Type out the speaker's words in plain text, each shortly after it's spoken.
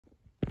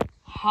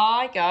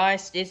Hi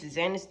guys, this is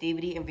Ennis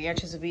DVD and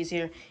VHS reviews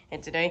here,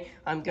 and today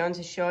I'm going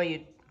to show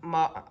you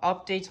my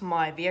updates to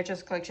my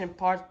VHS collection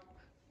part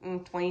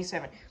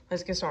 27.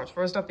 Let's get started.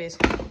 First up is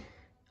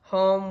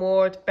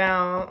Homeward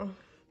Bound,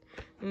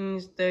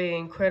 The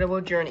Incredible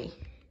Journey.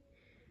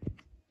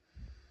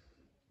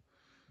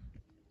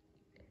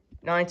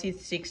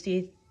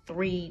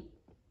 1963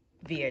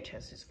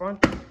 VHS is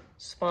front,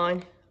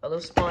 spine, a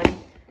little spine,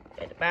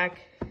 at the back,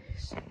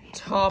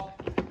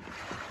 top,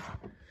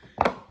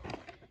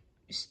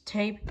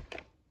 tape.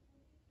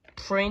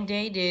 Print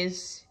date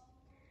is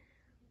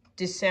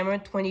December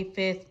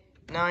 25th,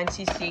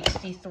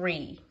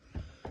 1963.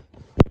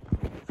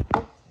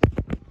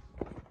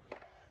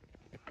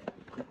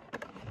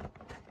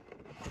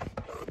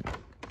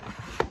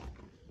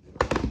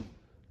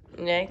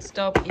 Next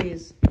up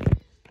is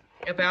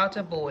About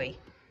a Boy,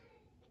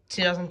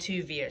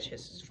 2002 VHS.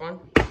 Is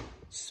front,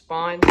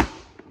 spine,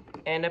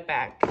 and a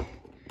back.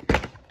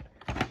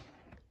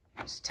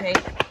 It's tape.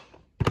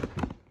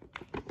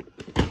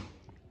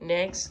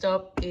 Next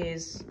up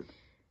is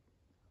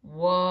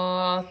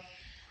Wuthering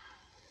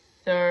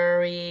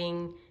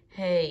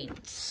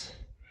Heights,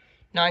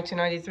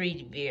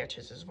 1993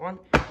 VHS. Is one,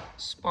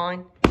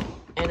 spine,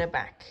 and a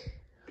back.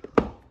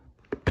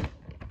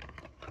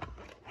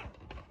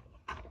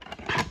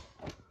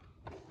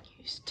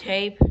 Here's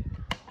tape.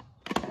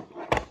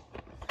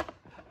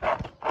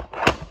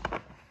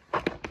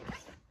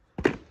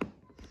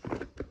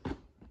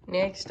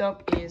 Next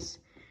up is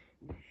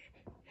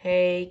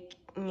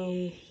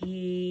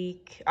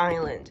Heek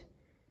Island,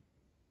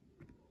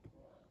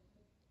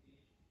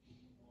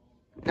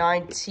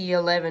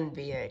 1911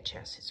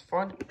 VHS. It's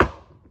front,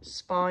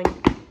 spine,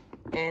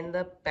 and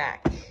the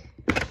back.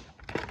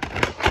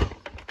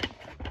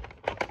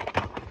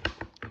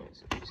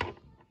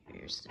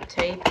 Here's the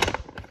tape.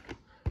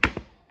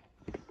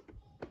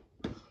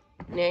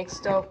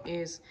 Next up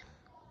is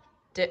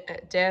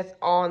Death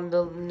on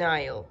the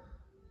Nile,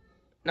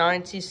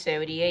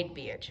 1978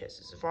 VHS.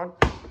 It's the front,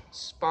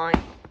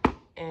 spine,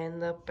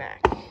 and the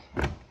back.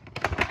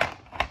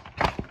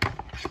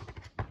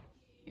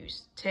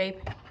 Here's the tape.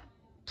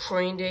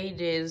 Print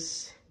date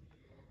is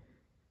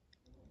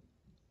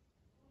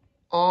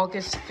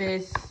August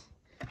 5th,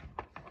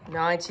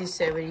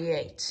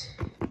 1978.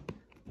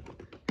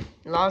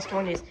 The last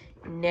one is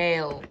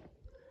Nail,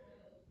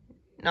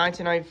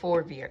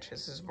 1994 VHS.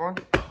 This is one,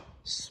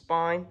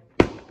 spine,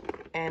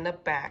 and the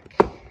back.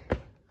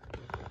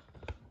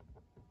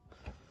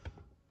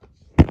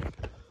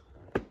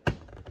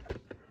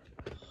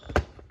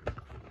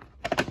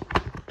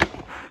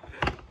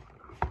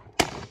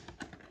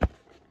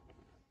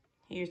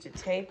 Here's the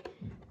tape.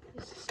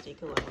 This is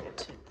sticker like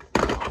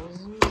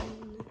 2000.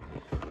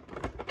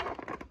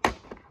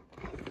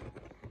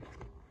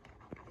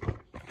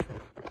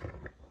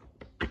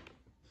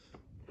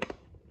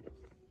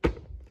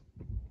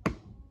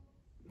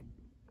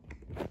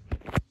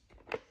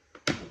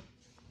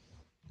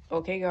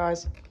 Okay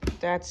guys,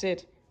 that's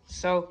it.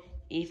 So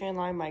if you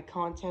like my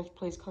content,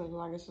 please click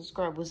like and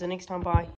subscribe. We'll see you next time. Bye.